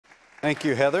Thank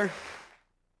you, Heather.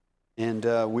 And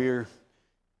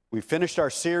we finished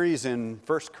our series in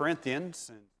 1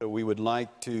 Corinthians, and so we would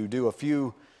like to do a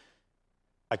few.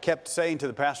 I kept saying to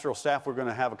the pastoral staff we're going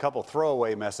to have a couple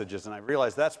throwaway messages, and I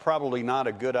realized that's probably not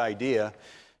a good idea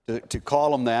to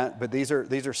call them that, but these are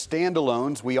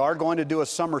standalones. We are going to do a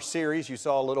summer series. You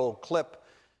saw a little clip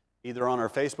either on our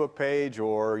Facebook page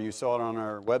or you saw it on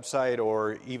our website,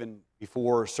 or even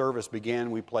before service began,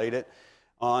 we played it.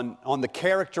 On the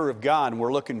character of God, and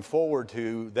we're looking forward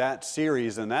to that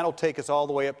series, and that'll take us all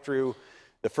the way up through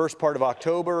the first part of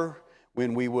October,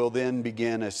 when we will then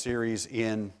begin a series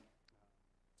in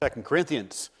 2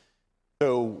 Corinthians.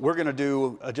 So we're going to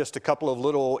do just a couple of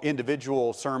little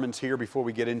individual sermons here before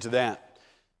we get into that.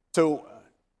 So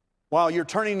while you're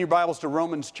turning your Bibles to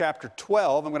Romans chapter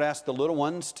 12, I'm going to ask the little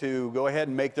ones to go ahead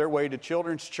and make their way to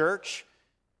Children's Church.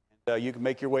 And, you can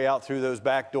make your way out through those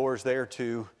back doors there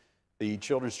to the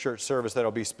Children's Church service that'll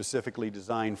be specifically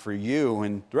designed for you.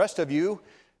 And the rest of you,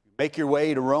 make your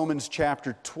way to Romans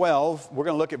chapter 12. We're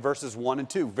going to look at verses 1 and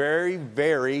 2. Very,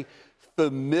 very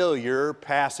familiar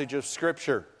passage of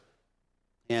Scripture.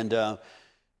 And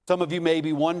some of you may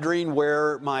be wondering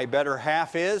where my better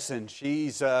half is, and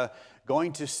she's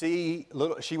going to see,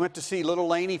 she went to see little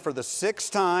Lainey for the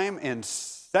 6th time in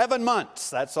 7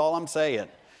 months. That's all I'm saying.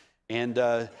 And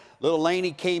little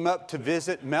Lainey came up to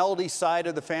visit Melody's side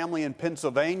of the family in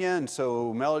Pennsylvania, and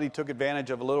so Melody took advantage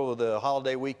of a little of the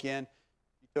holiday weekend.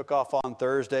 She took off on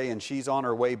Thursday, and she's on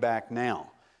her way back now.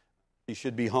 She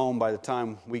should be home by the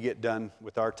time we get done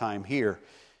with our time here.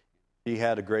 She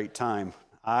had a great time.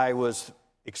 I was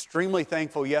extremely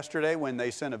thankful yesterday when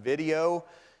they sent a video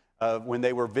of when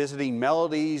they were visiting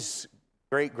Melody's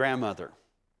great-grandmother.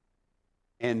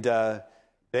 And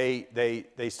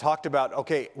They talked about,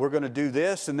 okay, we're going to do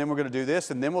this, and then we're going to do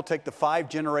this, and then we'll take the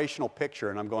 5-generational picture.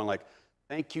 And I'm going like,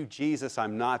 thank you, Jesus,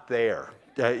 I'm not there.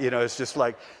 It's just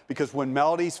like, because when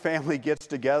Melody's family gets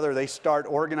together, they start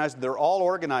organizing. They're all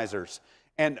organizers,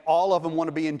 and all of them want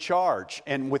to be in charge.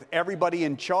 And with everybody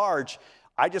in charge,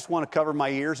 I just want to cover my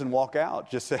ears and walk out.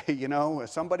 Just say,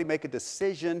 somebody make a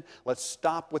decision. Let's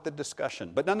stop with the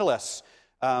discussion. But nonetheless,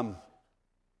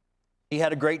 he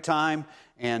had a great time,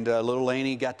 and little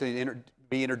Lainey got to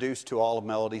be introduced to all of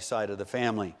Melody's side of the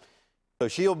family. So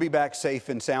she'll be back safe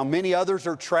and sound. Many others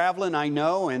are traveling, I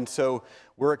know, and so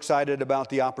we're excited about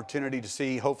the opportunity to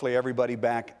see hopefully everybody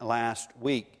back next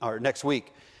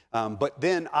week. But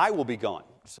then I will be gone.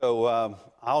 So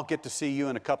I'll get to see you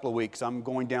in a couple of weeks. I'm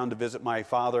going down to visit my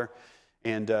father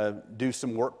and do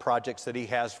some work projects that he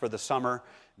has for the summer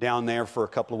down there for a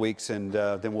couple of weeks, and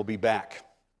then we'll be back.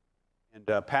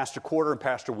 And Pastor Quarter and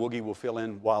Pastor Woogie will fill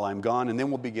in while I'm gone, and then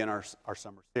we'll begin our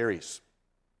summer series.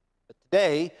 But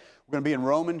today, we're going to be in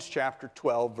Romans chapter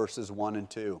 12, verses 1 and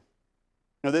 2.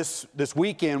 This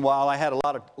weekend, while I had a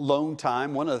lot of alone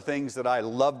time, one of the things that I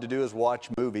love to do is watch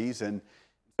movies, and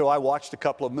so I watched a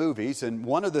couple of movies, and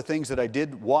one of the things that I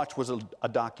did watch was a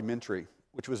documentary,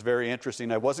 which was very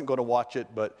interesting. I wasn't going to watch it,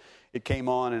 but it came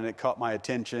on, and it caught my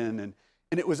attention, and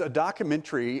it was a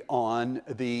documentary on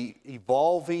the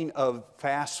evolving of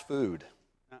fast food.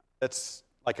 That's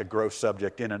like a gross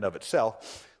subject in and of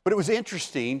itself. But it was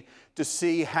interesting to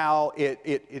see how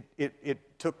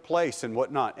it took place and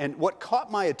whatnot. And what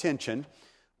caught my attention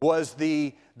was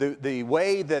the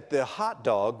way that the hot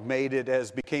dog made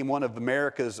it became one of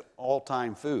America's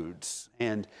all-time foods.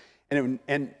 And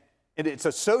it's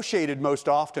associated most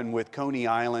often with Coney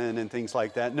Island and things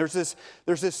like that. And there's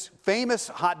this famous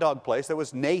hot dog place that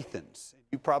was Nathan's.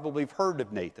 You probably have heard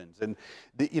of Nathan's, and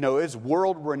it's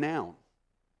world renowned.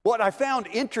 What I found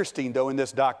interesting, though, in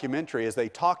this documentary is they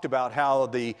talked about how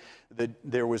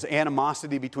there was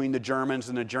animosity between the Germans,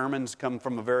 and the Germans come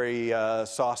from a very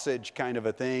sausage kind of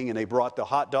a thing, and they brought the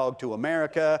hot dog to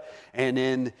America, and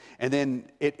then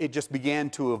it just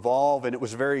began to evolve, and it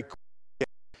was very cool.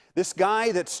 This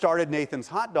guy that started Nathan's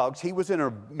Hot Dogs, he was in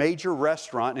a major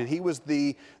restaurant, and he was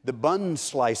the bun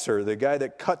slicer, the guy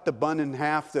that cut the bun in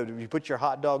half, that you put your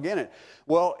hot dog in it.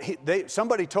 Well,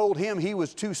 somebody told him he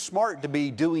was too smart to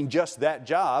be doing just that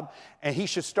job, and he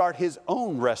should start his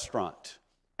own restaurant.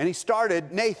 And he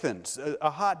started Nathan's, a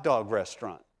hot dog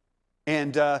restaurant.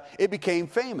 And it became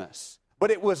famous. But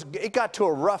it got to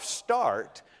a rough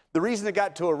start. The reason it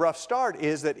got to a rough start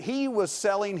is that he was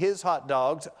selling his hot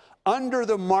dogs under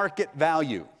the market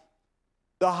value.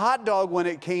 The hot dog, when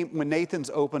Nathan's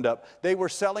opened up, they were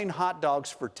selling hot dogs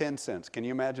for 10 cents. Can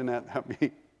you imagine that?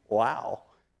 Wow.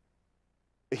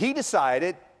 He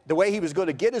decided the way he was going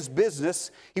to get his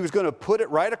business, he was going to put it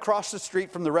right across the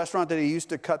street from the restaurant that he used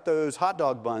to cut those hot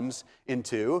dog buns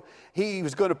into. He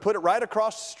was going to put it right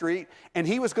across the street, and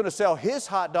he was going to sell his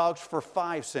hot dogs for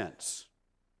 5 cents.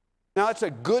 Now, it's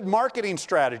a good marketing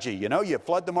strategy. You know, you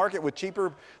flood the market with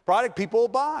cheaper product, people will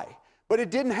buy. But it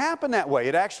didn't happen that way.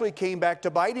 It actually came back to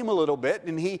bite him a little bit,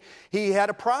 and he had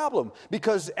a problem.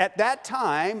 Because at that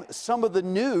time, some of the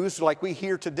news, like we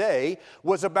hear today,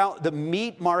 was about the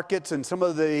meat markets and some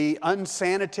of the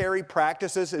unsanitary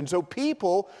practices. And so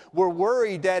people were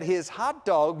worried that his hot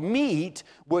dog meat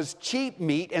was cheap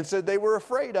meat, and so they were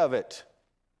afraid of it.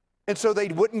 And so they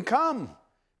wouldn't come.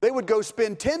 They would go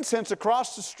spend 10 cents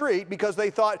across the street because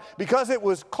they thought, because it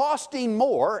was costing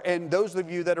more, and those of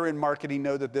you that are in marketing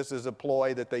know that this is a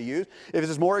ploy that they use. If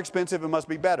it's more expensive, it must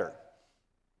be better.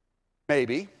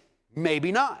 Maybe,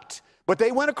 maybe not. But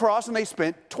they went across and they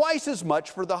spent twice as much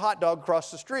for the hot dog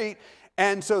across the street.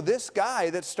 And so this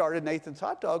guy that started Nathan's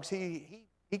Hot Dogs, he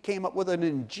came up with an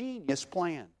ingenious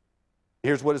plan.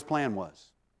 Here's what his plan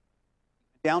was.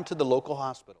 Down to the local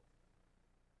hospital.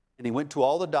 And he went to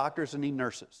all the doctors and the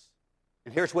nurses.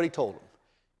 And here's what he told them.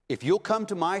 If you'll come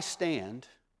to my stand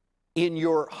in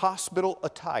your hospital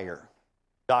attire,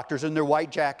 doctors in their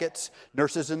white jackets,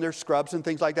 nurses in their scrubs and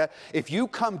things like that, if you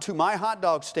come to my hot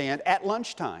dog stand at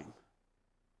lunchtime,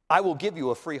 I will give you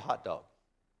a free hot dog.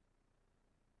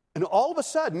 And all of a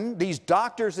sudden, these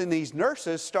doctors and these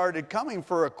nurses started coming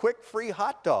for a quick free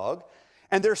hot dog.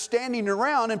 And they're standing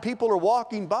around and people are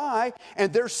walking by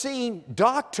and they're seeing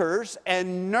doctors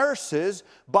and nurses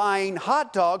buying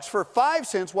hot dogs for 5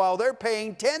 cents while they're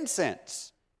paying 10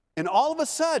 cents. And all of a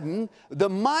sudden, the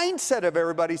mindset of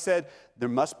everybody said, there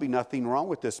must be nothing wrong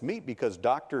with this meat because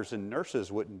doctors and nurses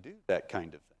wouldn't do that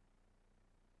kind of thing.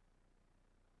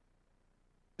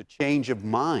 The change of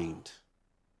mind.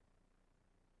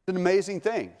 It's an amazing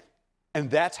thing.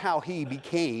 And that's how he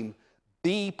became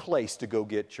the place to go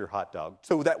get your hot dog.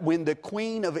 So that when the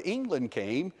Queen of England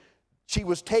came, she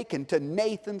was taken to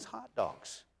Nathan's Hot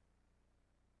Dogs.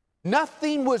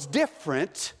 Nothing was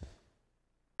different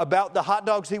about the hot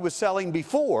dogs he was selling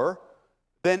before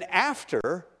than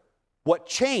after. What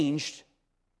changed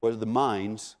was the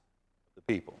minds of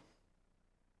the people.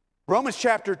 Romans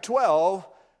chapter 12,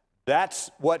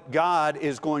 that's what God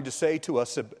is going to say to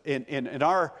us in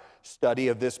our study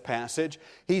of this passage.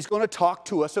 He's going to talk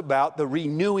to us about the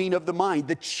renewing of the mind,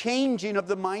 the changing of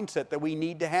the mindset that we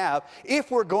need to have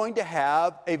if we're going to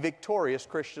have a victorious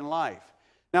Christian life.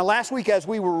 Now, last week as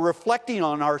we were reflecting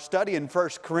on our study in 1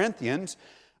 Corinthians,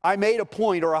 I made a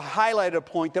point, or I highlighted a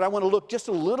point that I want to look just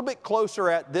a little bit closer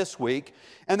at this week,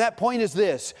 and that point is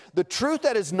this: the truth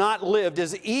that is not lived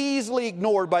is easily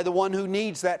ignored by the one who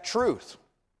needs that truth.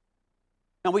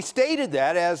 Now, we stated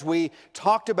that as we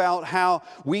talked about how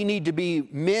we need to be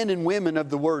men and women of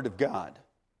the Word of God.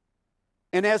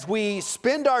 And as we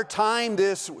spend our time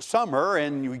this summer,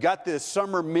 and we got this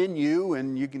summer menu,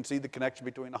 and you can see the connection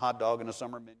between a hot dog and a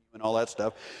summer menu and all that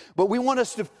stuff, but we want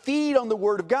us to feed on the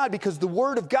Word of God because the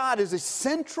Word of God is a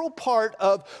central part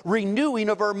of renewing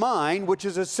of our mind, which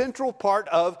is a central part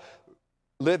of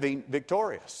living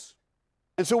victorious.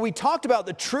 And so we talked about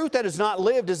the truth that is not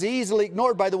lived is easily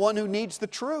ignored by the one who needs the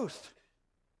truth.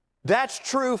 That's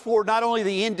true for not only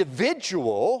the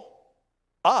individual,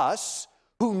 us,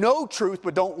 who know truth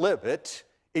but don't live it.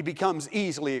 It becomes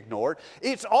easily ignored.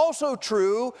 It's also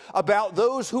true about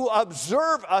those who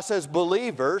observe us as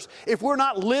believers. If we're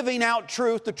not living out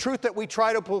truth, the truth that we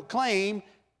try to proclaim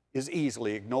is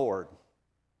easily ignored.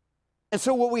 And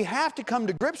so what we have to come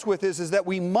to grips with is that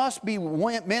we must be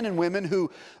men and women who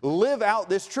live out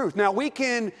this truth. Now, we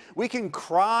can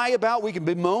cry about, we can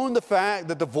bemoan the fact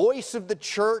that the voice of the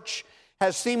church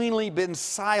has seemingly been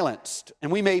silenced.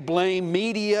 And we may blame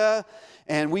media,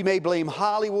 and we may blame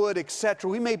Hollywood,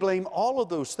 etc. We may blame all of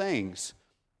those things.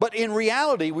 But in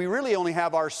reality, we really only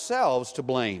have ourselves to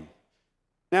blame.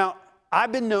 Now,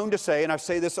 I've been known to say, and I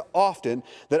say this often,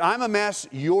 that I'm a mess,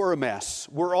 you're a mess.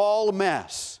 We're all a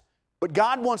mess. But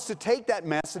God wants to take that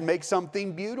mess and make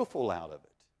something beautiful out of it.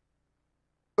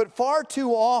 But far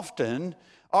too often,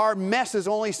 our messes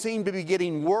only seem to be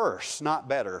getting worse, not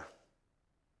better.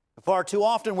 Far too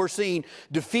often, we're seeing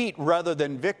defeat rather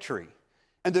than victory.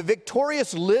 And the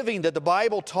victorious living that the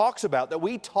Bible talks about, that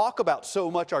we talk about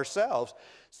so much ourselves,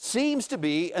 seems to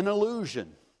be an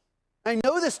illusion. I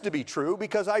know this to be true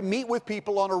because I meet with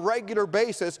people on a regular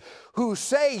basis who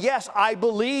say, yes, I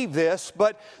believe this,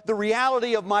 but the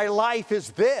reality of my life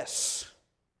is this.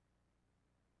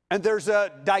 And there's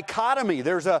a dichotomy,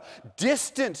 there's a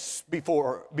distance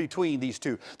between these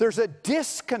two. There's a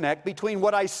disconnect between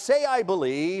what I say I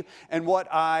believe and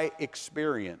what I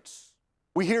experience.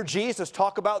 We hear Jesus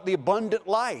talk about the abundant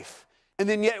life. And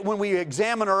then yet when we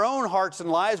examine our own hearts and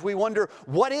lives, we wonder,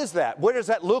 what is that? What does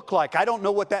that look like? I don't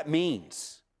know what that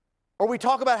means. Or we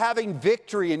talk about having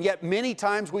victory, and yet many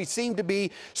times we seem to be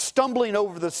stumbling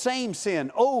over the same sin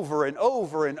over and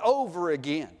over and over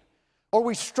again. Or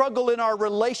we struggle in our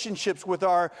relationships with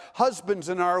our husbands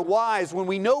and our wives when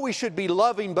we know we should be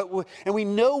loving, and we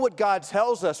know what God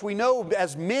tells us. We know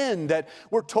as men that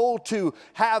we're told to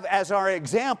have as our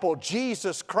example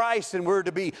Jesus Christ, and we're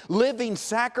to be living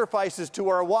sacrifices to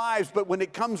our wives. But when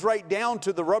it comes right down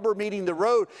to the rubber meeting the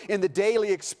road in the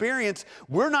daily experience,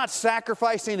 we're not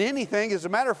sacrificing anything. As a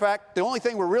matter of fact, the only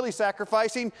thing we're really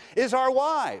sacrificing is our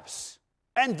wives.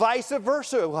 And vice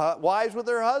versa, wives with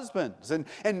their husbands, and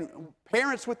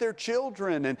parents with their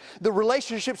children, and the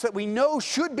relationships that we know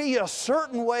should be a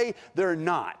certain way, they're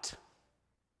not.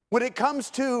 When it comes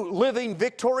to living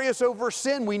victorious over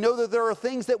sin, we know that there are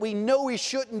things that we know we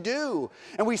shouldn't do.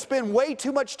 And we spend way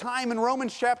too much time in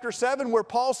Romans chapter 7 where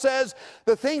Paul says,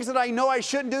 the things that I know I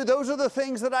shouldn't do, those are the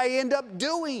things that I end up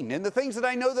doing. And the things that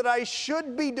I know that I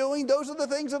should be doing, those are the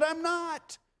things that I'm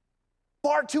not.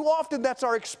 Far too often, that's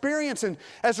our experience, and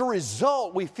as a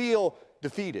result, we feel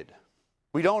defeated.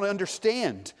 We don't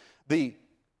understand the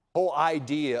whole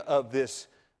idea of this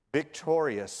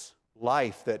victorious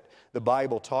life that the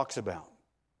Bible talks about.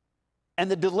 And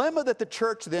the dilemma that the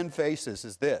church then faces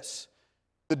is this.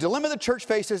 The dilemma the church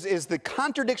faces is the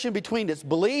contradiction between its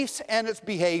beliefs and its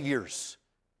behaviors.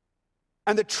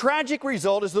 And the tragic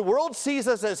result is the world sees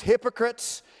us as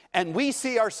hypocrites, and we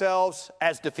see ourselves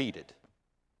as defeated.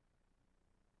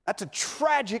 That's a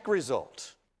tragic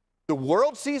result. The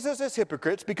world sees us as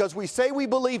hypocrites because we say we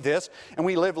believe this and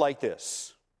we live like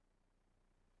this.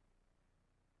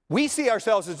 We see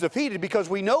ourselves as defeated because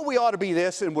we know we ought to be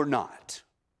this and we're not.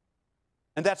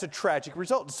 And that's a tragic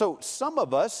result. So some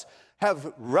of us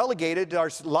have relegated our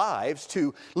lives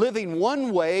to living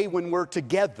one way when we're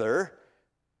together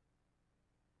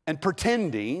and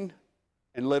pretending,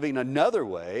 and living another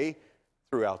way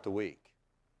throughout the week.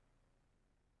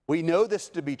 We know this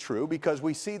to be true because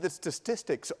we see the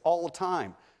statistics all the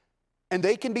time. And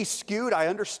they can be skewed, I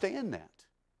understand that.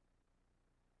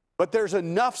 But there's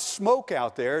enough smoke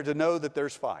out there to know that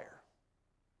there's fire.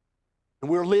 And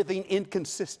we're living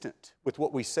inconsistent with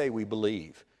what we say we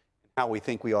believe, and how we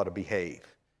think we ought to behave.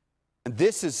 And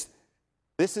this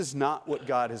is not what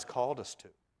God has called us to.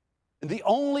 And the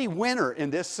only winner in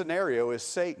this scenario is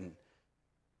Satan.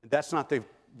 And that's not the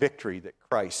victory that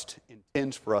Christ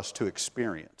intends for us to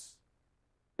experience.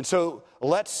 And so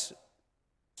let's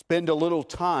spend a little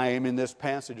time in this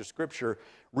passage of Scripture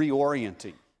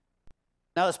reorienting.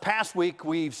 Now, this past week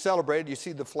we've celebrated, you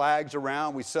see the flags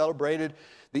around, we celebrated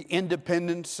the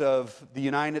independence of the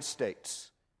United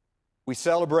States. We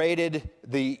celebrated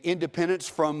the independence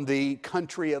from the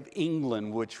country of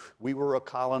England, which we were a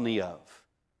colony of.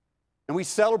 And we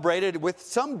celebrated with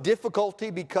some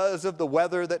difficulty because of the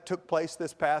weather that took place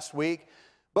this past week,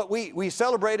 but we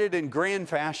celebrated in grand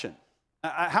fashion.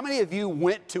 How many of you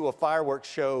went to a fireworks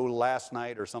show last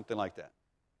night or something like that?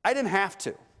 I didn't have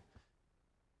to.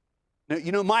 Now,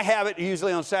 you know, my habit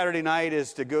usually on Saturday night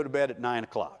is to go to bed at 9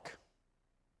 o'clock.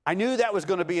 I knew that was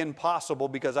going to be impossible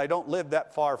because I don't live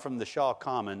that far from the Shaw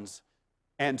Commons,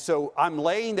 and so I'm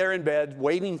laying there in bed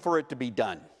waiting for it to be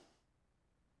done.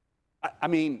 I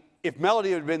mean, if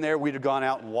Melody had been there, we'd have gone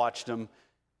out and watched them.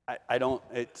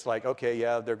 It's like, okay,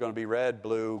 yeah, they're going to be red,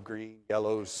 blue, green,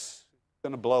 yellows,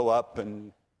 going to blow up,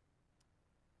 and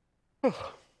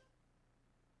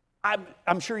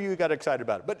I'm sure you got excited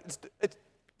about it, but it's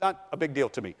not a big deal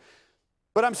to me.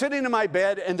 But I'm sitting in my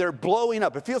bed, and they're blowing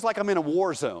up. It feels like I'm in a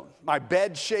war zone. My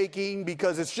bed's shaking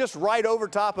because it's just right over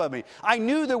top of me. I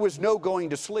knew there was no going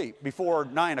to sleep before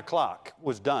 9 o'clock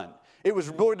was done. It was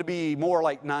going to be more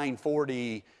like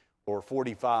 9:40 or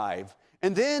 45.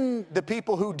 And then the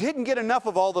people who didn't get enough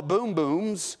of all the boom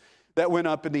booms that went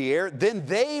up in the air, then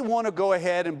they want to go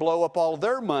ahead and blow up all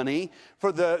their money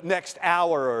for the next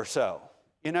hour or so.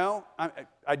 You know,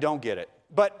 I don't get it.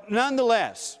 But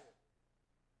nonetheless,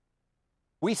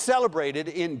 we celebrated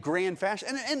in grand fashion,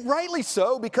 and rightly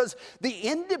so, because the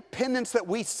independence that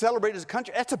we celebrate as a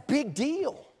country, that's a big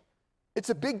deal. It's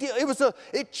a big deal.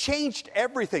 It changed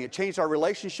everything. It changed our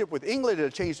relationship with England.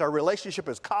 It changed our relationship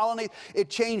as colonies. It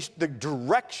changed the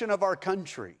direction of our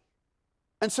country.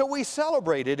 And so we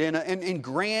celebrated in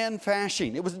grand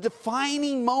fashion. It was a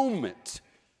defining moment.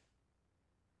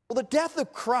 Well, the death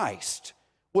of Christ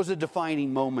was a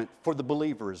defining moment for the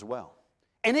believer as well.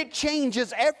 And it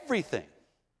changes everything.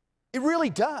 It really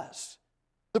does.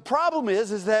 The problem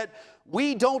is that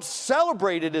we don't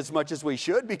celebrate it as much as we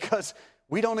should because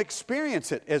we don't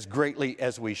experience it as greatly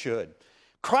as we should.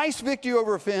 Christ's victory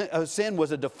over sin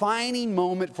was a defining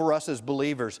moment for us as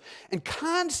believers. And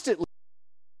constantly,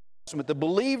 the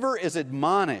believer is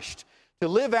admonished to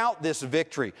live out this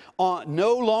victory,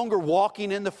 no longer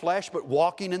walking in the flesh, but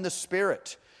walking in the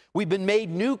Spirit. We've been made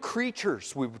new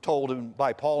creatures, we were told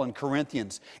by Paul in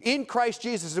Corinthians, in Christ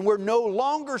Jesus, and we're no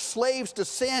longer slaves to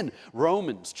sin,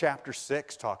 Romans chapter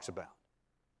 6 talks about.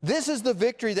 This is the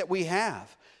victory that we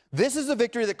have. This is the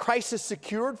victory that Christ has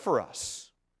secured for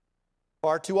us.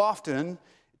 Far too often,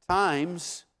 at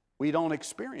times, we don't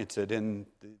experience it, and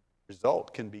the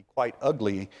result can be quite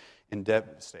ugly and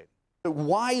devastating. So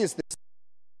why is this?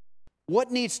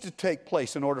 What needs to take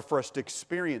place in order for us to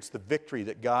experience the victory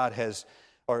that God has,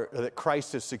 or that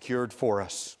Christ has secured for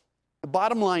us? The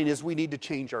bottom line is we need to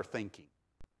change our thinking.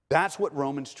 That's what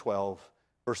Romans 12,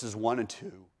 verses 1 and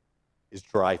 2 is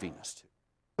driving us to.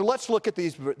 So let's look at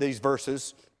these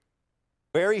verses.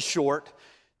 Very short.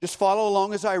 Just follow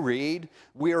along as I read.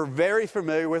 We are very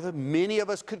familiar with them. Many of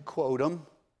us could quote them.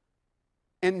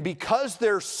 And because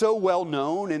they're so well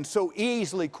known and so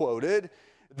easily quoted,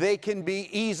 they can be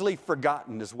easily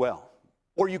forgotten as well.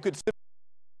 Or you could say,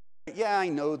 yeah, I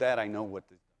know that. I know what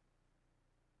this is.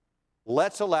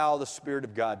 Let's allow the Spirit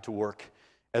of God to work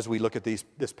as we look at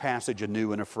this passage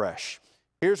anew and afresh.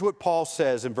 Here's what Paul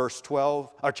says in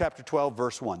chapter 12,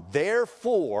 verse 1.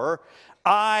 Therefore,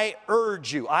 I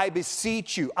urge you, I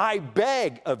beseech you, I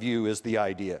beg of you is the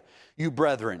idea, you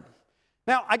brethren.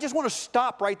 Now, I just want to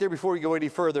stop right there before we go any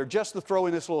further, just to throw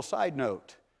in this little side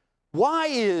note. Why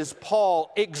is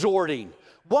Paul exhorting?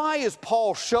 Why is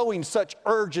Paul showing such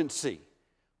urgency?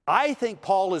 I think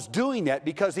Paul is doing that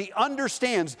because he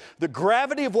understands the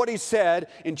gravity of what he said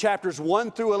in chapters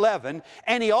 1 through 11,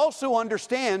 and he also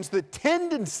understands the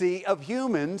tendency of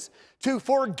humans to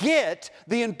forget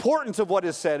the importance of what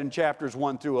is said in chapters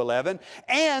 1 through 11,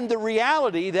 and the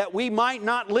reality that we might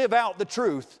not live out the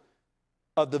truth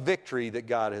of the victory that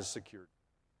God has secured.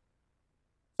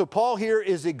 So Paul here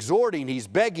is exhorting, he's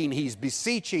begging, he's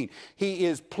beseeching, he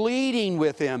is pleading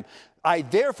with him. I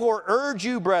therefore urge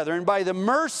you, brethren, by the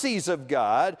mercies of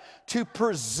God, to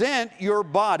present your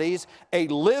bodies a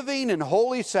living and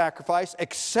holy sacrifice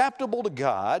acceptable to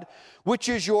God, which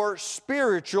is your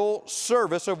spiritual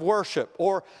service of worship.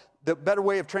 Or the better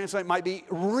way of translating might be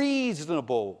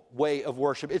reasonable way of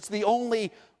worship. It's the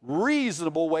only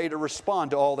reasonable way to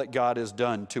respond to all that God has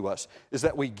done to us, is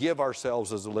that we give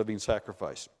ourselves as a living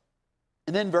sacrifice.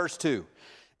 And then verse 2.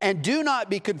 And do not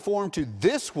be conformed to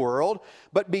this world,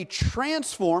 but be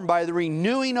transformed by the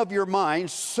renewing of your mind,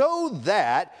 so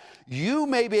that you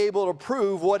may be able to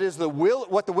prove what the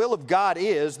will of God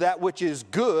is, that which is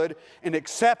good and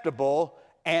acceptable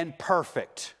and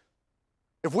perfect.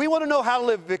 If we want to know how to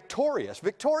live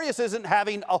victorious isn't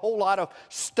having a whole lot of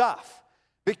stuff.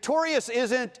 Victorious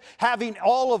isn't having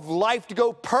all of life to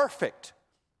go perfect.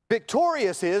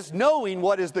 Victorious is knowing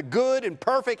what is the good and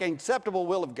perfect and acceptable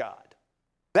will of God.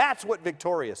 That's what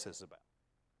victorious is about.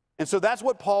 And so that's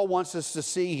what Paul wants us to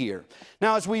see here.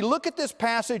 Now, as we look at this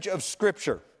passage of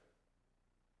Scripture,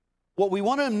 what we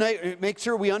want to make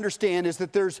sure we understand is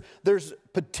that there's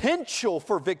potential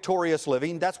for victorious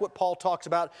living. That's what Paul talks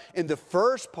about in the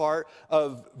first part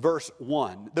of verse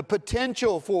 1. The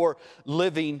potential for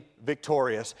living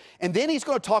victorious. And then he's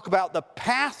going to talk about the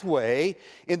pathway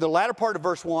in the latter part of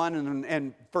verse 1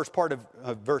 and first part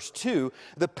of verse 2,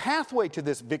 the pathway to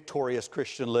this victorious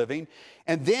Christian living.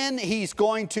 And then he's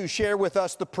going to share with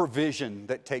us the provision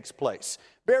that takes place.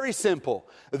 Very simple.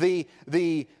 The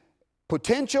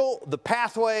potential, the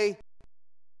pathway,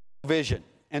 vision.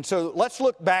 And so let's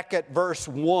look back at verse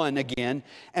 1 again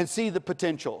and see the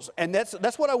potentials. And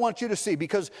that's what I want you to see,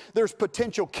 because there's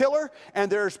potential killer and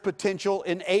there's potential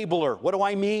enabler. What do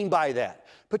I mean by that?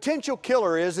 Potential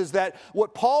killer is that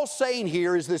what Paul's saying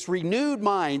here is this renewed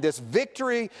mind, this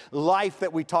victory life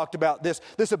that we talked about,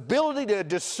 this ability to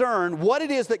discern what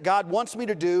it is that God wants me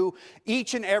to do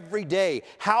each and every day,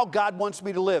 how God wants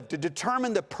me to live, to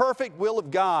determine the perfect will of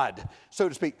God, so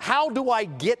to speak. How do I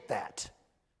get that?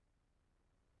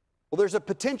 Well, there's a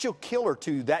potential killer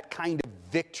to that kind of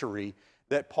victory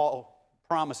that Paul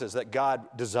promises, that God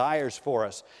desires for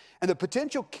us. And the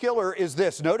potential killer is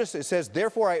this. Notice it says,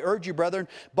 therefore I urge you, brethren,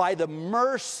 by the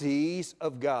mercies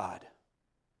of God.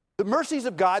 The mercies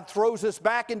of God throws us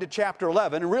back into chapter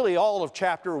 11, and really all of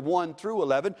chapter 1 through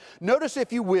 11. Notice,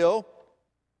 if you will,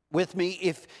 with me,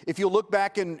 if you look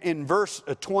back in verse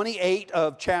 28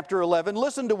 of chapter 11,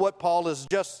 listen to what Paul has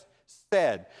just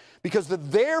said. Because the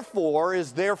therefore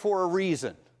is there for a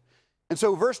reason. And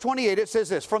so verse 28, it says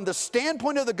this, from the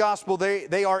standpoint of the gospel,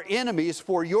 they are enemies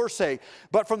for your sake.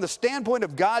 But from the standpoint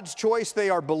of God's choice, they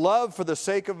are beloved for the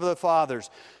sake of the fathers.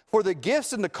 For the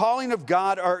gifts and the calling of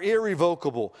God are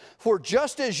irrevocable. For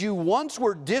just as you once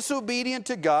were disobedient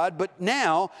to God, but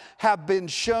now have been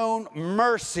shown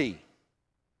mercy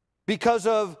because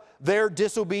of their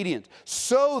disobedience,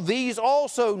 so these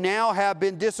also now have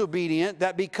been disobedient,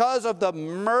 that because of the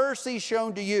mercy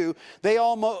shown to you, they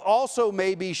also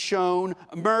may be shown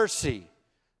mercy.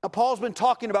 Now, Paul's been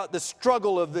talking about the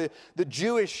struggle of the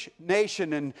Jewish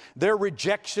nation and their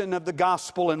rejection of the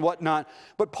gospel and whatnot.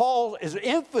 But Paul is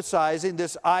emphasizing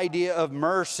this idea of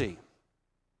mercy.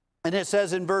 And it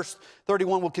says in verse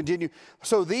 31, we'll continue,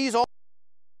 so these all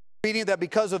obedient, that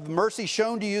because of mercy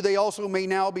shown to you, they also may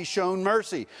now be shown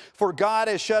mercy. For God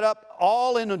has shut up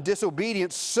all in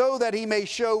disobedience so that he may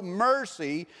show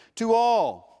mercy to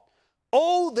all.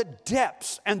 Oh, the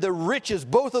depths and the riches,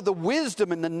 both of the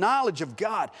wisdom and the knowledge of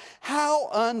God. How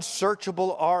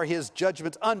unsearchable are his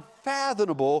judgments,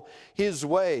 unfathomable his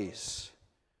ways.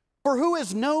 For who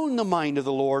has known the mind of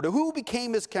the Lord? Or who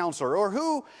became his counselor? Or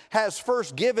who has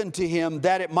first given to him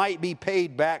that it might be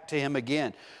paid back to him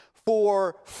again?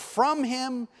 For from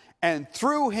him and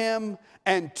through him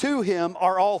and to him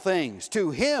are all things.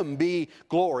 To him be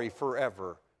glory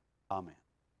forever. Amen.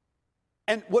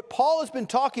 And what Paul has been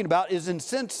talking about is, in a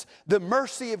sense, the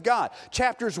mercy of God.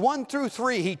 Chapters 1 through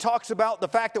 3, he talks about the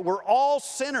fact that we're all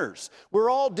sinners.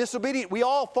 We're all disobedient. We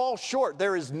all fall short.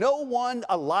 There is no one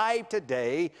alive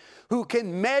today who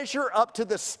can measure up to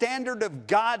the standard of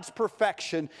God's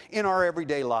perfection in our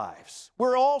everyday lives.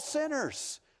 We're all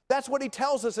sinners. That's what he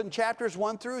tells us in chapters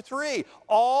 1 through 3.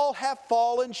 All have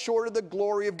fallen short of the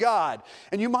glory of God.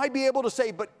 And you might be able to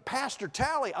say, but Pastor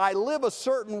Talley, I live a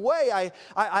certain way.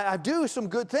 I do some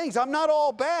good things. I'm not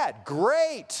all bad.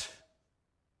 Great.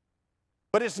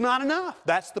 But it's not enough.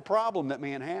 That's the problem that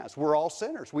man has. We're all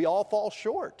sinners. We all fall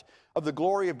short of the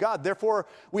glory of God. Therefore,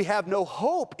 we have no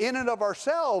hope in and of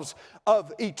ourselves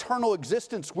of eternal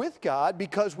existence with God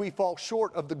because we fall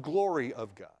short of the glory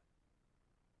of God.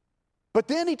 But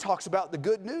then he talks about the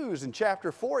good news. In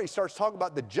chapter 4, he starts talking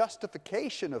about the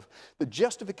justification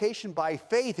by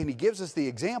faith. And he gives us the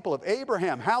example of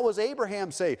Abraham. How was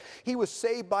Abraham saved? He was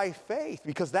saved by faith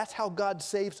because that's how God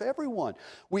saves everyone.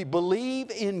 We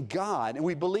believe in God and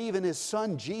we believe in his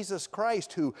son, Jesus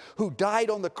Christ, who died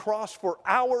on the cross for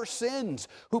our sins,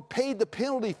 who paid the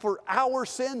penalty for our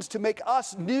sins to make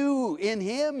us new in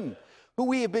him, who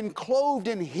we have been clothed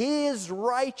in his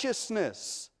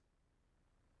righteousness.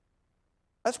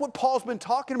 That's what Paul's been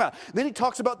talking about. Then he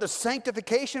talks about the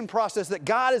sanctification process, that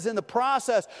God is in the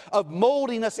process of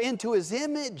molding us into his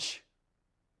image.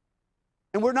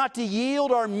 And we're not to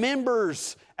yield our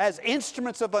members as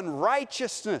instruments of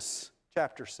unrighteousness,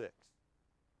 chapter 6.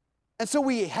 And so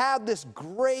we have this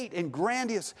great and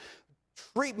grandiose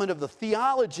treatment of the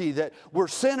theology that we're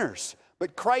sinners.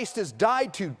 But Christ has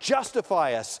died to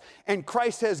justify us, and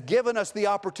Christ has given us the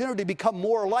opportunity to become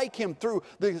more like him through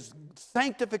the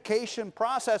sanctification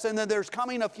process, and then there's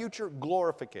coming a future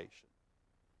glorification.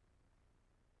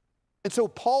 And so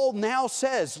Paul now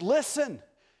says, listen,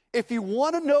 if you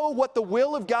want to know what the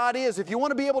will of God is, if you want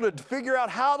to be able to figure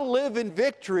out how to live in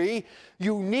victory,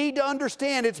 you need to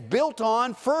understand it's built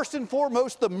on, first and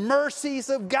foremost, the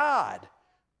mercies of God.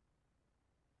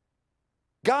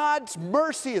 God's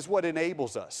mercy is what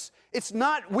enables us.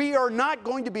 We are not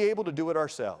going to be able to do it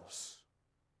ourselves.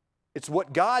 It's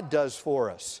what God does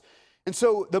for us. And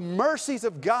so the mercies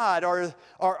of God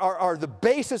are the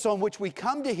basis on which we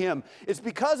come to him. It's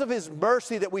because of his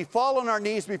mercy that we fall on our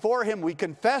knees before him. We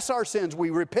confess our sins.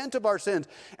 We repent of our sins.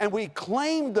 And we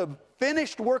claim the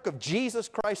finished work of Jesus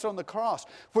Christ on the cross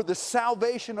for the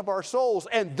salvation of our souls.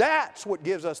 And that's what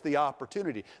gives us the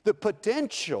opportunity, the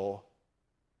potential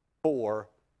for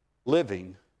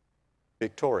living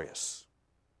victorious.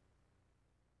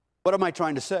 What am I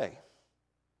trying to say?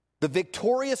 The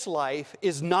victorious life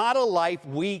is not a life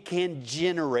we can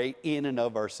generate in and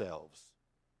of ourselves.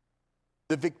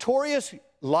 The victorious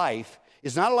life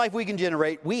is not a life we can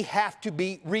generate. We have to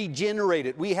be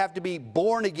regenerated. We have to be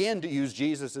born again, to use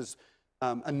Jesus'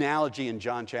 analogy in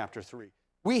John chapter 3.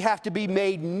 We have to be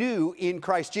made new in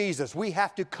Christ Jesus. We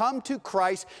have to come to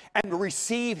Christ and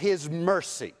receive his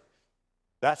mercy.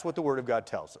 That's what the Word of God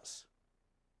tells us.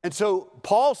 And so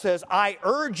Paul says, I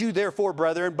urge you therefore,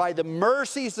 brethren, by the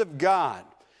mercies of God.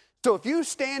 So if you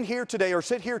stand here today or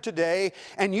sit here today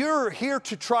and you're here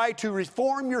to try to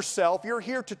reform yourself, you're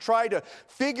here to try to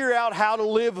figure out how to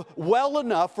live well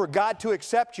enough for God to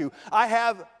accept you, I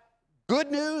have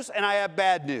good news and I have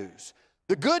bad news.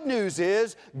 The good news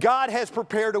is God has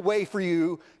prepared a way for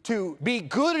you to be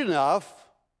good enough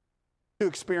to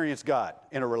experience God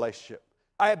in a relationship.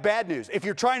 I have bad news. If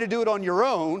you're trying to do it on your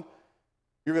own,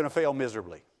 you're going to fail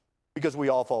miserably because we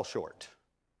all fall short.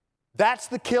 That's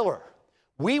the killer.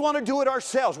 We want to do it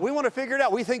ourselves. We want to figure it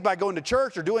out. We think by going to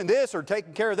church or doing this or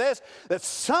taking care of this, that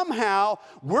somehow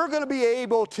we're going to be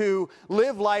able to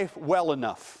live life well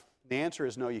enough. The answer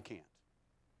is no, you can't.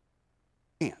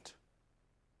 You can't.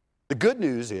 The good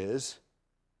news is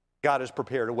God has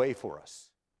prepared a way for us.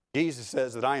 Jesus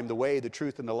says that I am the way, the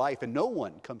truth, and the life, and no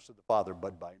one comes to the Father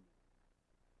but by me.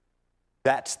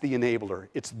 That's the enabler.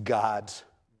 It's God's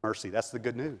mercy. That's the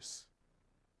good news.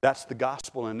 That's the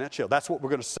gospel in a nutshell. That's what we're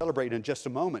going to celebrate in just a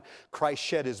moment. Christ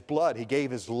shed his blood. He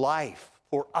gave his life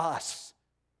for us.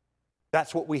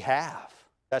 That's what we have.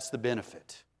 That's the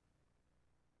benefit.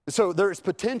 So there is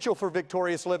potential for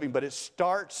victorious living, but it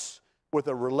starts with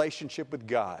a relationship with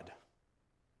God.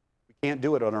 We can't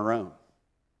do it on our own.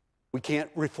 We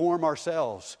can't reform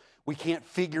ourselves. We can't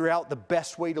figure out the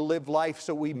best way to live life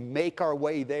so we make our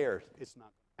way there. It's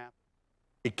not going to happen.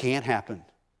 It can't happen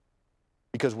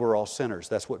because we're all sinners.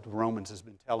 That's what Romans has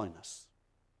been telling us.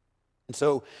 And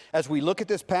so as we look at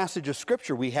this passage of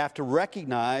Scripture, we have to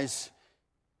recognize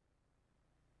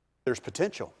there's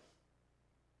potential.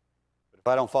 But if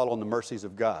I don't follow in the mercies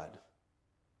of God,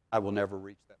 I will never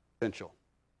reach that potential.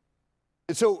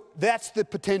 And so that's the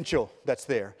potential that's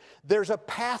there. There's a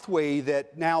pathway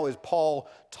that now, as Paul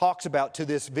talks about, to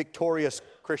this victorious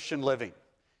Christian living.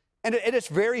 And it's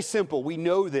very simple. We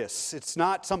know this. It's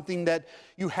not something that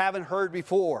you haven't heard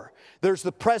before. There's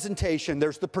the presentation,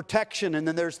 there's the protection, and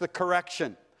then there's the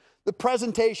correction. The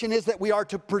presentation is that we are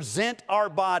to present our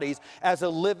bodies as a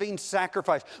living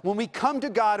sacrifice. When we come to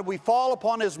God and we fall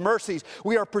upon his mercies,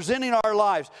 we are presenting our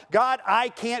lives. God, I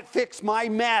can't fix my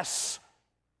mess.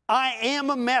 I am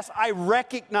a mess. I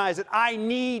recognize it. I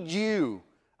need you.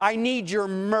 I need your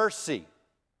mercy.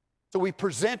 So we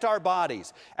present our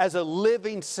bodies as a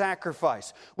living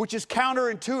sacrifice, which is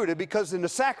counterintuitive because in the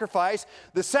sacrifice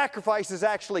is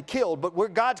actually killed.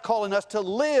 But God's calling us to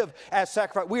live as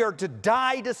sacrifice. We are to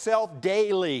die to self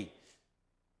daily.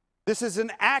 This is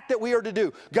an act that we are to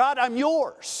do. God, I'm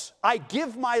yours. I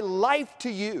give my life to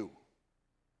you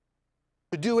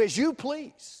to do as you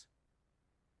please.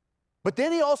 But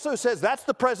then he also says that's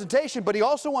the presentation, but he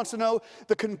also wants to know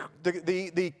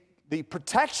the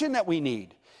protection that we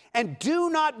need. And do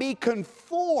not be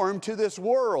conformed to this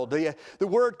world. The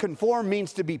word conform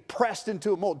means to be pressed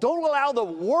into a mold. Don't allow the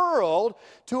world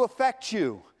to affect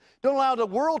you. Don't allow the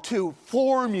world to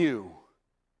form you.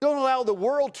 Don't allow the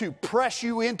world to press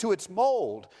you into its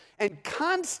mold. And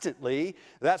constantly,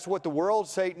 that's what the world,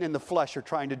 Satan, and the flesh are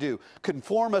trying to do.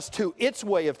 Conform us to its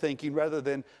way of thinking rather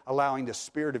than allowing the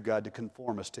Spirit of God to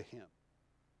conform us to him.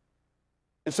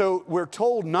 And so we're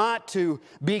told not to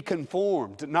be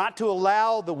conformed, not to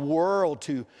allow the world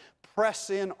to press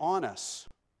in on us.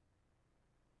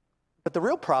 But the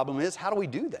real problem is, how do we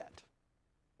do that?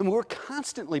 And we're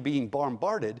constantly being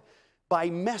bombarded by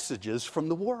messages from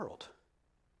the world.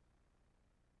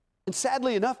 And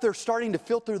sadly enough, they're starting to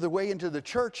filter their way into the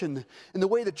church, and the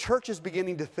way the church is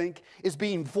beginning to think is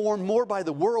being formed more by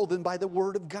the world than by the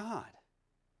Word of God.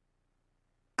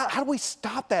 How do we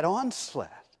stop that onslaught?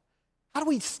 How do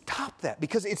we stop that?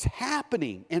 Because it's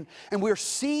happening, and we're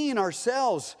seeing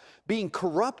ourselves being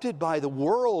corrupted by the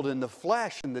world and the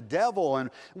flesh and the devil, and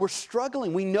we're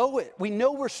struggling. We know it. We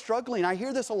know we're struggling. I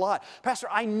hear this a lot. Pastor,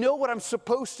 I know what I'm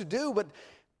supposed to do, but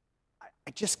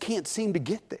I just can't seem to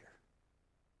get there.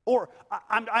 Or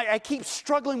I keep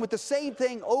struggling with the same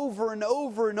thing over and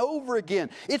over and over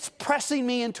again. It's pressing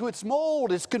me into its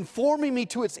mold. It's conforming me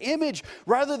to its image.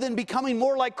 Rather than becoming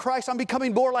more like Christ, I'm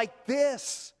becoming more like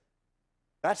this.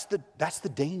 That's the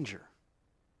danger.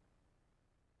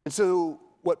 And so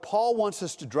what Paul wants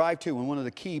us to drive to, and one of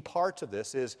the key parts of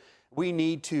this, is we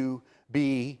need to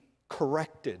be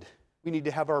corrected. We need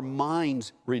to have our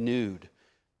minds renewed.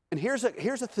 And here's a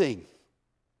thing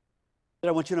that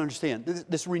I want you to understand.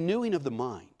 This renewing of the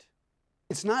mind,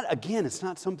 it's not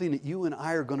something that you and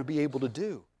I are going to be able to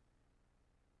do.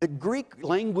 The Greek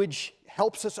language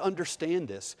helps us understand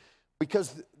this,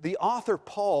 because the author,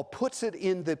 Paul, puts it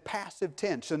in the passive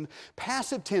tense. And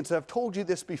passive tense, I've told you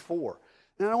this before,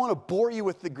 and I don't want to bore you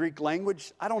with the Greek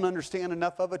language. I don't understand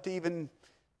enough of it to even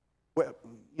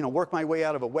work my way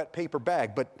out of a wet paper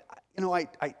bag. But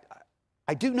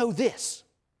I do know this.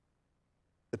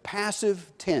 The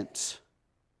passive tense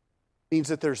means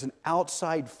that there's an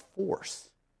outside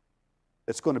force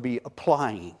that's going to be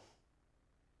applying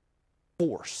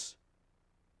force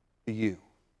to you.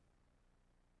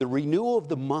 The renewal of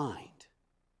the mind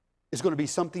is going to be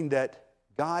something that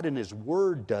God and His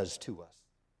Word does to us.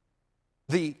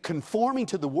 The conforming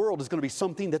to the world is going to be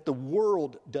something that the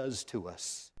world does to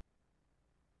us.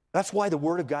 That's why the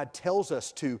Word of God tells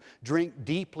us to drink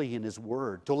deeply in His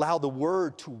Word, to allow the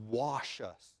Word to wash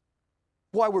us.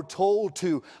 Why we're told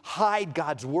to hide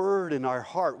God's Word in our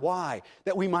heart. Why?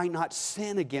 That we might not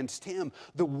sin against Him.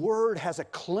 The Word has a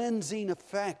cleansing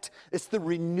effect. It's the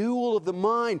renewal of the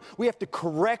mind. We have to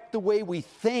correct the way we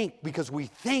think because we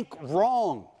think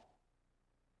wrong.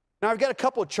 Now, I've got a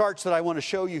couple of charts that I want to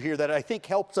show you here that I think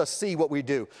helps us see what we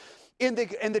do. In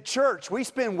the church, we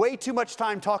spend way too much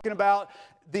time talking about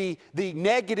the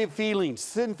negative feelings,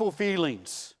 sinful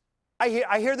feelings.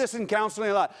 I hear this in counseling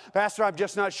a lot. Pastor, I'm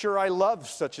just not sure I love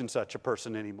such and such a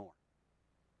person anymore.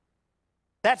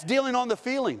 That's dealing on the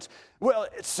feelings. Well,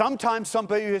 sometimes some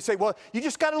people say, well, you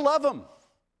just got to love them.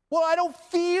 Well, I don't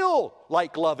feel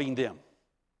like loving them.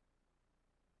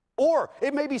 Or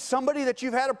it may be somebody that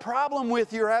you've had a problem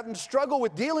with, you're having struggle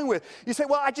with dealing with. You say,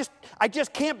 well, I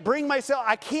just can't bring myself,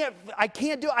 I can't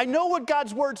do it. I know what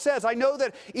God's Word says. I know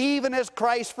that even as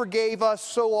Christ forgave us,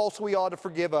 so also we ought to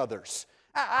forgive others.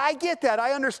 I get that,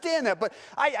 I understand that, but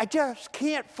I just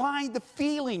can't find the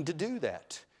feeling to do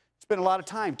that. Spend a lot of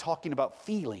time talking about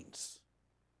feelings.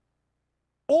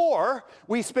 Or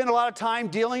we spend a lot of time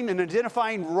dealing and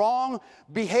identifying wrong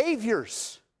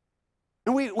behaviors.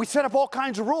 And we set up all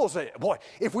kinds of rules. Boy,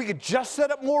 if we could just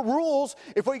set up more rules,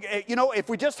 if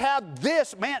we just have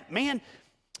this, man,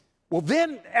 well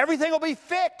then everything will be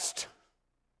fixed.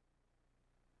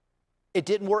 It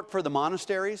didn't work for the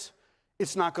monasteries.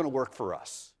 It's not going to work for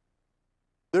us.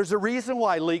 There's a reason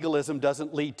why legalism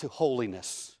doesn't lead to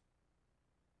holiness.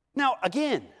 Now,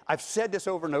 again, I've said this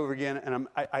over and over again, and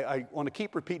I want to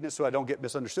keep repeating it so I don't get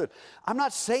misunderstood. I'm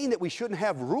not saying that we shouldn't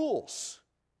have rules.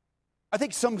 I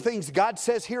think some things God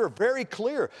says here are very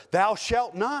clear. Thou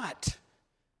shalt not.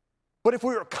 But if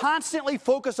we are constantly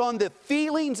focused on the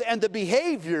feelings and the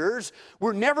behaviors,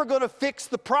 we're never going to fix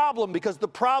the problem because the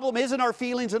problem isn't our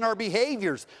feelings and our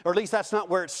behaviors, or at least that's not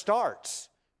where it starts.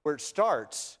 Where it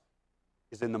starts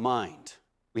is in the mind.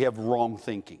 We have wrong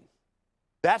thinking.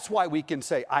 That's why we can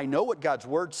say, I know what God's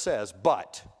Word says,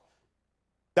 but...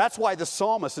 That's why the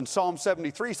psalmist in Psalm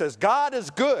 73 says, God is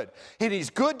good, and He's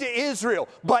good to Israel,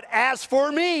 but as for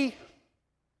me,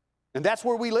 and that's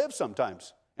where we live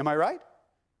sometimes. Am I right?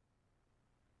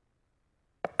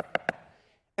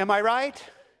 Am I right?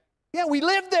 Yeah, we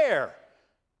live there.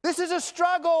 This is a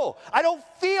struggle. I don't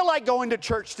feel like going to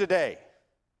church today.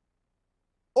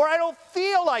 Or I don't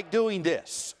feel like doing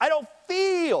this. I don't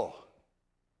feel.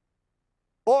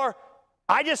 Or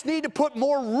I just need to put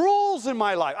more rules in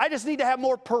my life. I just need to have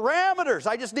more parameters.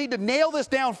 I just need to nail this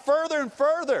down further and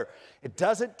further. It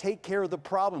doesn't take care of the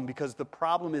problem because the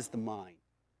problem is the mind.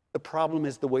 The problem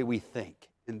is the way we think.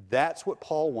 And that's what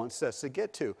Paul wants us to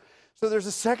get to. So there's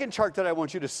a second chart that I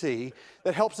want you to see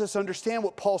that helps us understand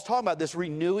what Paul's talking about, this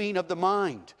renewing of the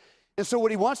mind. And so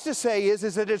what he wants to say is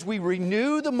that as we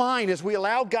renew the mind, as we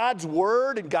allow God's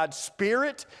Word and God's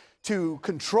Spirit to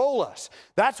control us.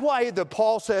 That's why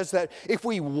Paul says that if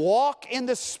we walk in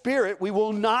the Spirit, we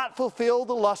will not fulfill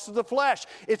the lust of the flesh.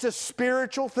 It's a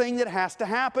spiritual thing that has to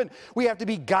happen. We have to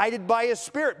be guided by His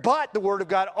Spirit. But the Word of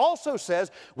God also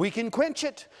says we can quench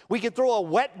it. We can throw a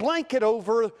wet blanket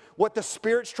over what the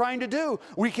Spirit's trying to do.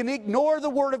 We can ignore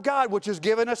the Word of God, which has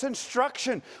given us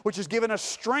instruction, which has given us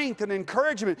strength and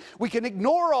encouragement. We can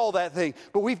ignore all that thing,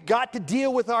 but we've got to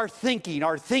deal with our thinking.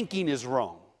 Our thinking is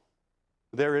wrong.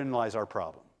 Therein lies our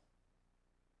problem.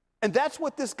 And that's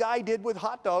what this guy did with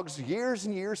hot dogs years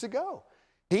and years ago.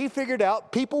 He figured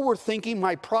out people were thinking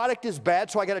my product is bad,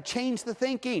 so I got to change the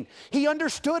thinking. He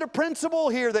understood a principle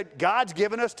here that God's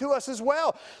given us to us as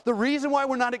well. The reason why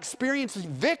we're not experiencing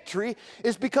victory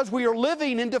is because we are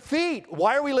living in defeat.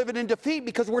 Why are we living in defeat?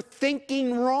 Because we're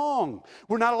thinking wrong.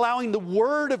 We're not allowing the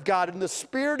Word of God and the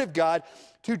Spirit of God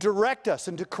to direct us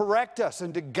and to correct us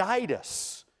and to guide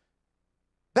us.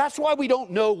 That's why we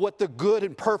don't know what the good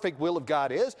and perfect will of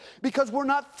God is, because we're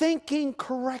not thinking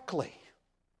correctly.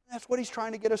 That's what He's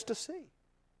trying to get us to see.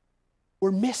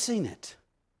 We're missing it.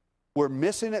 We're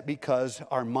missing it because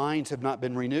our minds have not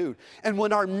been renewed. And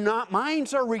when our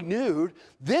minds are renewed,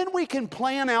 then we can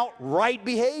plan out right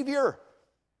behavior.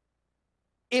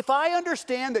 If I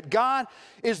understand that God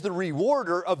is the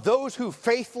rewarder of those who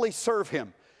faithfully serve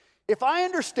Him, if I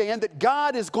understand that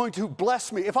God is going to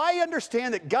bless me, if I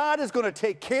understand that God is going to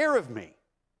take care of me,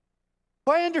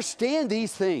 if I understand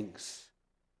these things,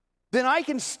 then I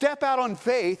can step out on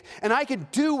faith and I can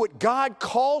do what God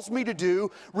calls me to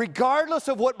do regardless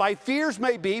of what my fears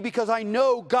may be because I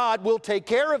know God will take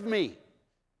care of me.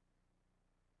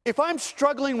 If I'm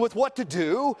struggling with what to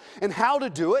do and how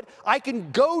to do it, I can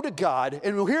go to God.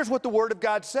 And here's what the Word of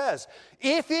God says.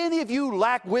 If any of you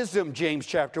lack wisdom, James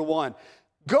chapter 1,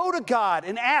 go to God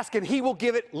and ask, and He will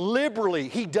give it liberally.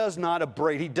 He does not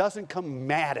upbraid. He doesn't come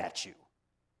mad at you.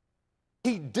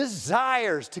 He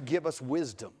desires to give us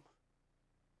wisdom.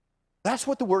 That's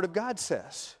what the Word of God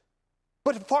says.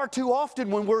 But far too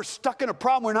often when we're stuck in a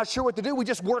problem, we're not sure what to do, we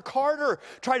just work harder,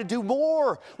 try to do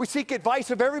more. We seek advice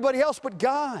of everybody else but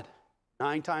God.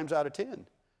 9 times out of 10.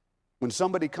 When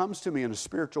somebody comes to me in a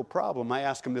spiritual problem, I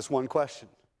ask them this one question.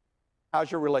 How's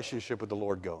your relationship with the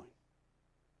Lord going?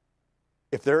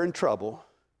 If they're in trouble,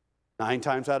 9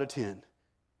 times out of 10,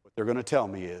 what they're going to tell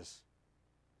me is,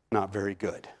 not very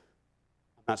good.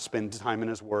 I'm not spending time in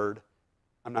His Word.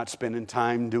 I'm not spending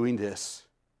time doing this.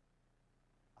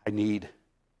 I need to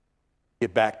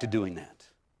get back to doing that.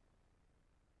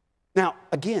 Now,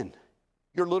 again,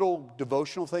 your little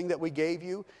devotional thing that we gave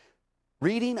you,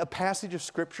 reading a passage of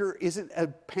Scripture isn't a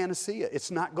panacea. It's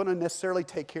not going to necessarily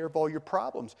take care of all your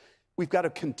problems. We've got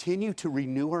to continue to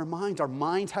renew our minds. Our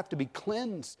minds have to be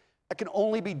cleansed. That can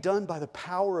only be done by the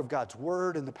power of God's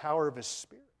Word and the power of His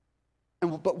Spirit.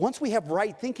 But once we have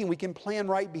right thinking, we can plan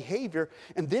right behavior,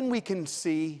 and then we can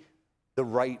see the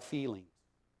right feeling.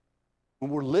 When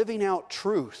we're living out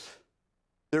truth,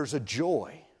 there's a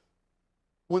joy.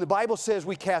 When the Bible says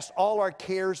we cast all our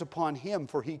cares upon Him,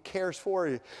 for He cares for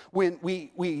you, when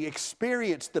we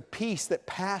experience the peace that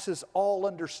passes all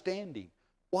understanding.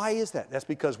 Why is that? That's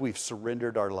because we've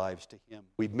surrendered our lives to Him.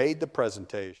 We've made the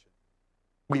presentation.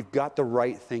 We've got the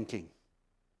right thinking.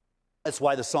 That's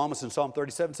why the psalmist in Psalm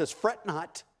 37 says, fret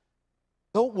not,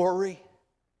 don't worry.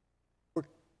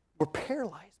 We're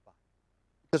paralyzed.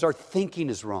 Because our thinking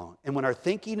is wrong. And when our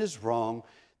thinking is wrong,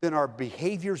 then our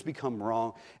behaviors become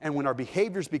wrong. And when our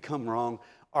behaviors become wrong,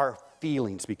 our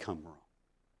feelings become wrong.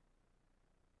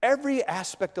 Every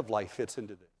aspect of life fits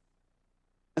into this.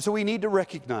 And so we need to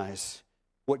recognize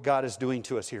what God is doing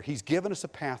to us here. He's given us a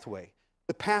pathway.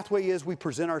 The pathway is we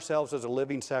present ourselves as a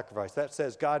living sacrifice. That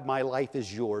says, God, my life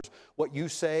is yours. What you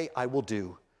say, I will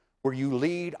do. Where you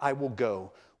lead, I will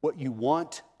go. What you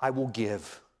want, I will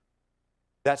give.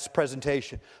 That's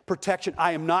presentation. Protection.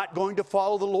 I am not going to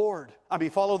follow the world. I'm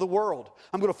going to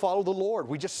follow the Lord.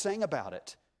 We just sang about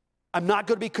it. I'm not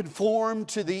going to be conformed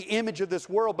to the image of this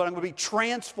world, but I'm going to be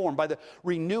transformed by the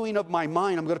renewing of my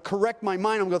mind. I'm going to correct my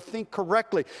mind. I'm going to think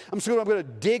correctly. I'm going to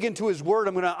dig into His Word.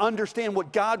 I'm going to understand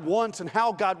what God wants and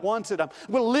how God wants it. I'm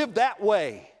going to live that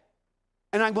way.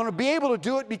 And I'm going to be able to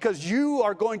do it because you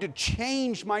are going to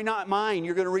change my mind.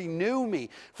 You're going to renew me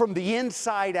from the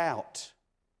inside out.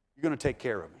 You're going to take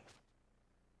care of me.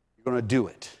 You're going to do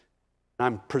it. And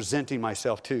I'm presenting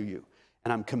myself to you.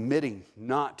 And I'm committing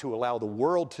not to allow the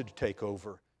world to take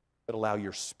over, but allow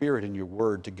your Spirit and your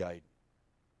Word to guide me.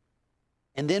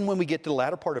 And then when we get to the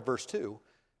latter part of verse 2,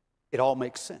 it all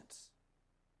makes sense.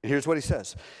 And here's what he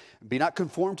says. Be not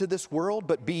conformed to this world,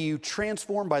 but be you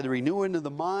transformed by the renewing of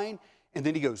the mind. And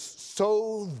then he goes,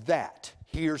 so that,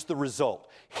 here's the result.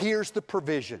 Here's the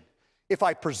provision. If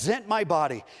I present my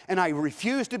body and I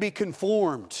refuse to be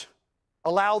conformed,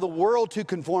 allow the world to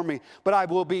conform me, but I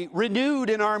will be renewed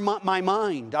in my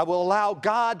mind. I will allow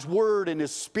God's Word and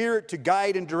His Spirit to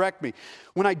guide and direct me.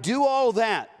 When I do all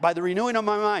that by the renewing of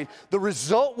my mind, the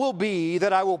result will be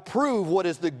that I will prove what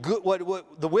is the good,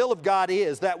 what the will of God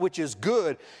is, that which is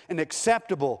good and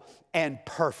acceptable and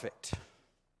perfect.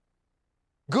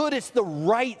 Good is the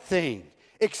right thing.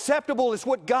 Acceptable is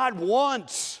what God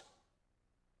wants.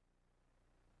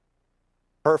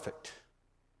 Perfect,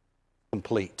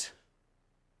 complete,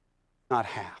 not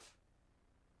half,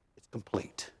 it's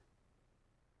complete.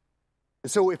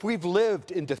 And so if we've lived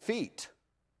in defeat,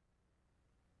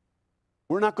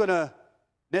 we're not going to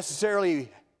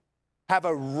necessarily have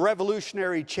a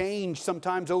revolutionary change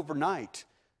sometimes overnight,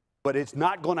 but it's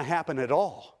not going to happen at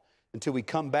all until we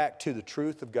come back to the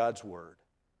truth of God's Word,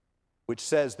 which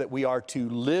says that we are to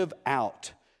live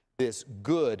out this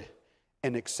good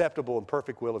and acceptable and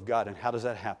perfect will of God. And how does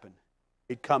that happen?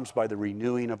 It comes by the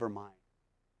renewing of our mind.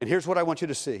 And here's what I want you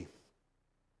to see.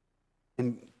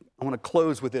 And I want to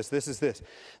close with this. This is this.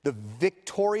 The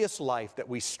victorious life that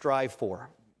we strive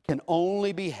for can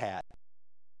only be had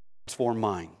for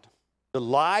mind. The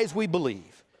lies we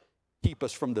believe keep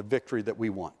us from the victory that we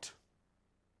want.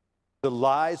 The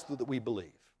lies that we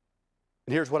believe.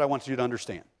 And here's what I want you to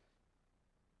understand.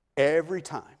 Every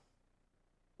time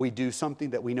we do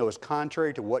something that we know is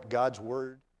contrary to what God's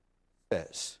Word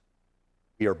says,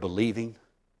 we are believing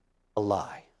a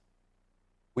lie.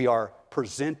 We are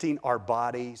presenting our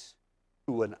bodies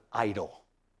to an idol.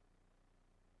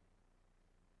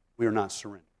 We are not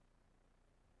surrendering.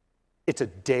 It's a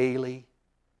daily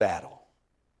battle.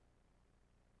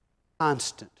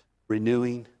 Constant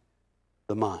renewing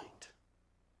the mind.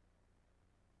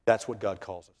 That's what God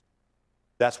calls us.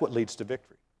 That's what leads to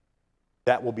victory.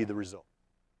 That will be the result.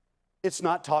 It's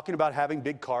not talking about having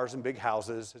big cars and big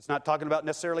houses. It's not talking about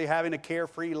necessarily having a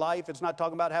carefree life. It's not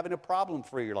talking about having a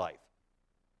problem-free life.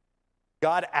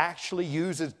 God actually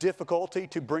uses difficulty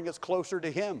to bring us closer to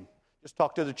Him. Just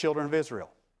talk to the children of Israel.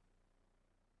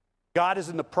 God is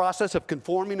in the process of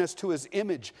conforming us to His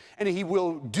image, and He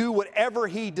will do whatever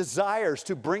He desires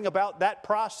to bring about that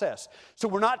process. So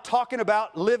we're not talking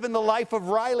about living the life of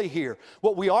Riley here.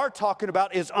 What we are talking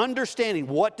about is understanding,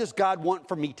 what does God want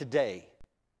from me today?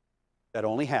 That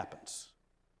only happens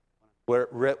when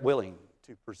I'm willing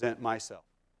to present myself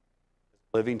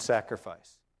as a living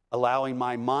sacrifice, allowing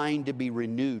my mind to be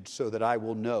renewed so that I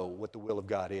will know what the will of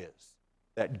God is,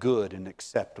 that good and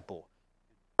acceptable,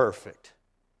 perfect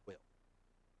will.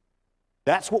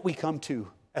 That's what we come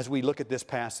to as we look at this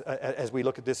as we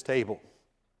look at this table.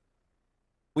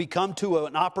 We come to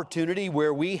an opportunity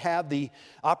where we have the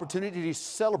opportunity to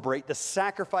celebrate the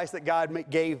sacrifice that God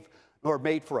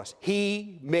made for us.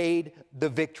 He made the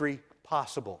victory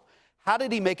possible. How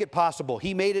did He make it possible?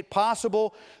 He made it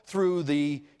possible through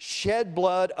the shed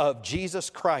blood of Jesus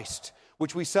Christ,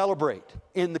 which we celebrate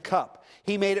in the cup.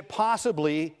 He made it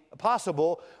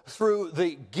possible through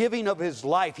the giving of His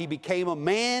life. He became a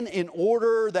man in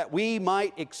order that we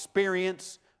might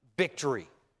experience victory,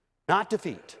 not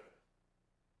defeat.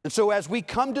 And so as we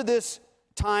come to this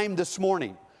time this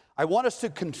morning, I want us to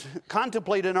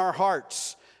contemplate in our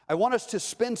hearts. I want us to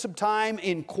spend some time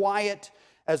in quiet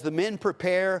as the men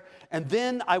prepare, and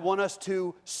then I want us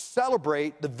to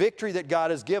celebrate the victory that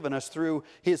God has given us through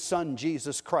His Son,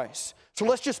 Jesus Christ. So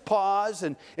let's just pause,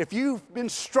 and if you've been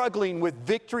struggling with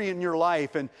victory in your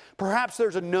life, and perhaps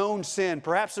there's a known sin,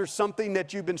 perhaps there's something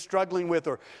that you've been struggling with,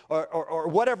 or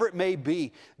whatever it may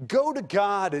be, go to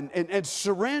God and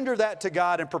surrender that to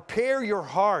God and prepare your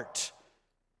heart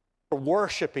for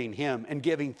worshiping Him and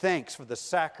giving thanks for the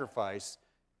sacrifice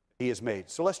He has made.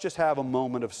 So let's just have a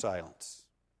moment of silence.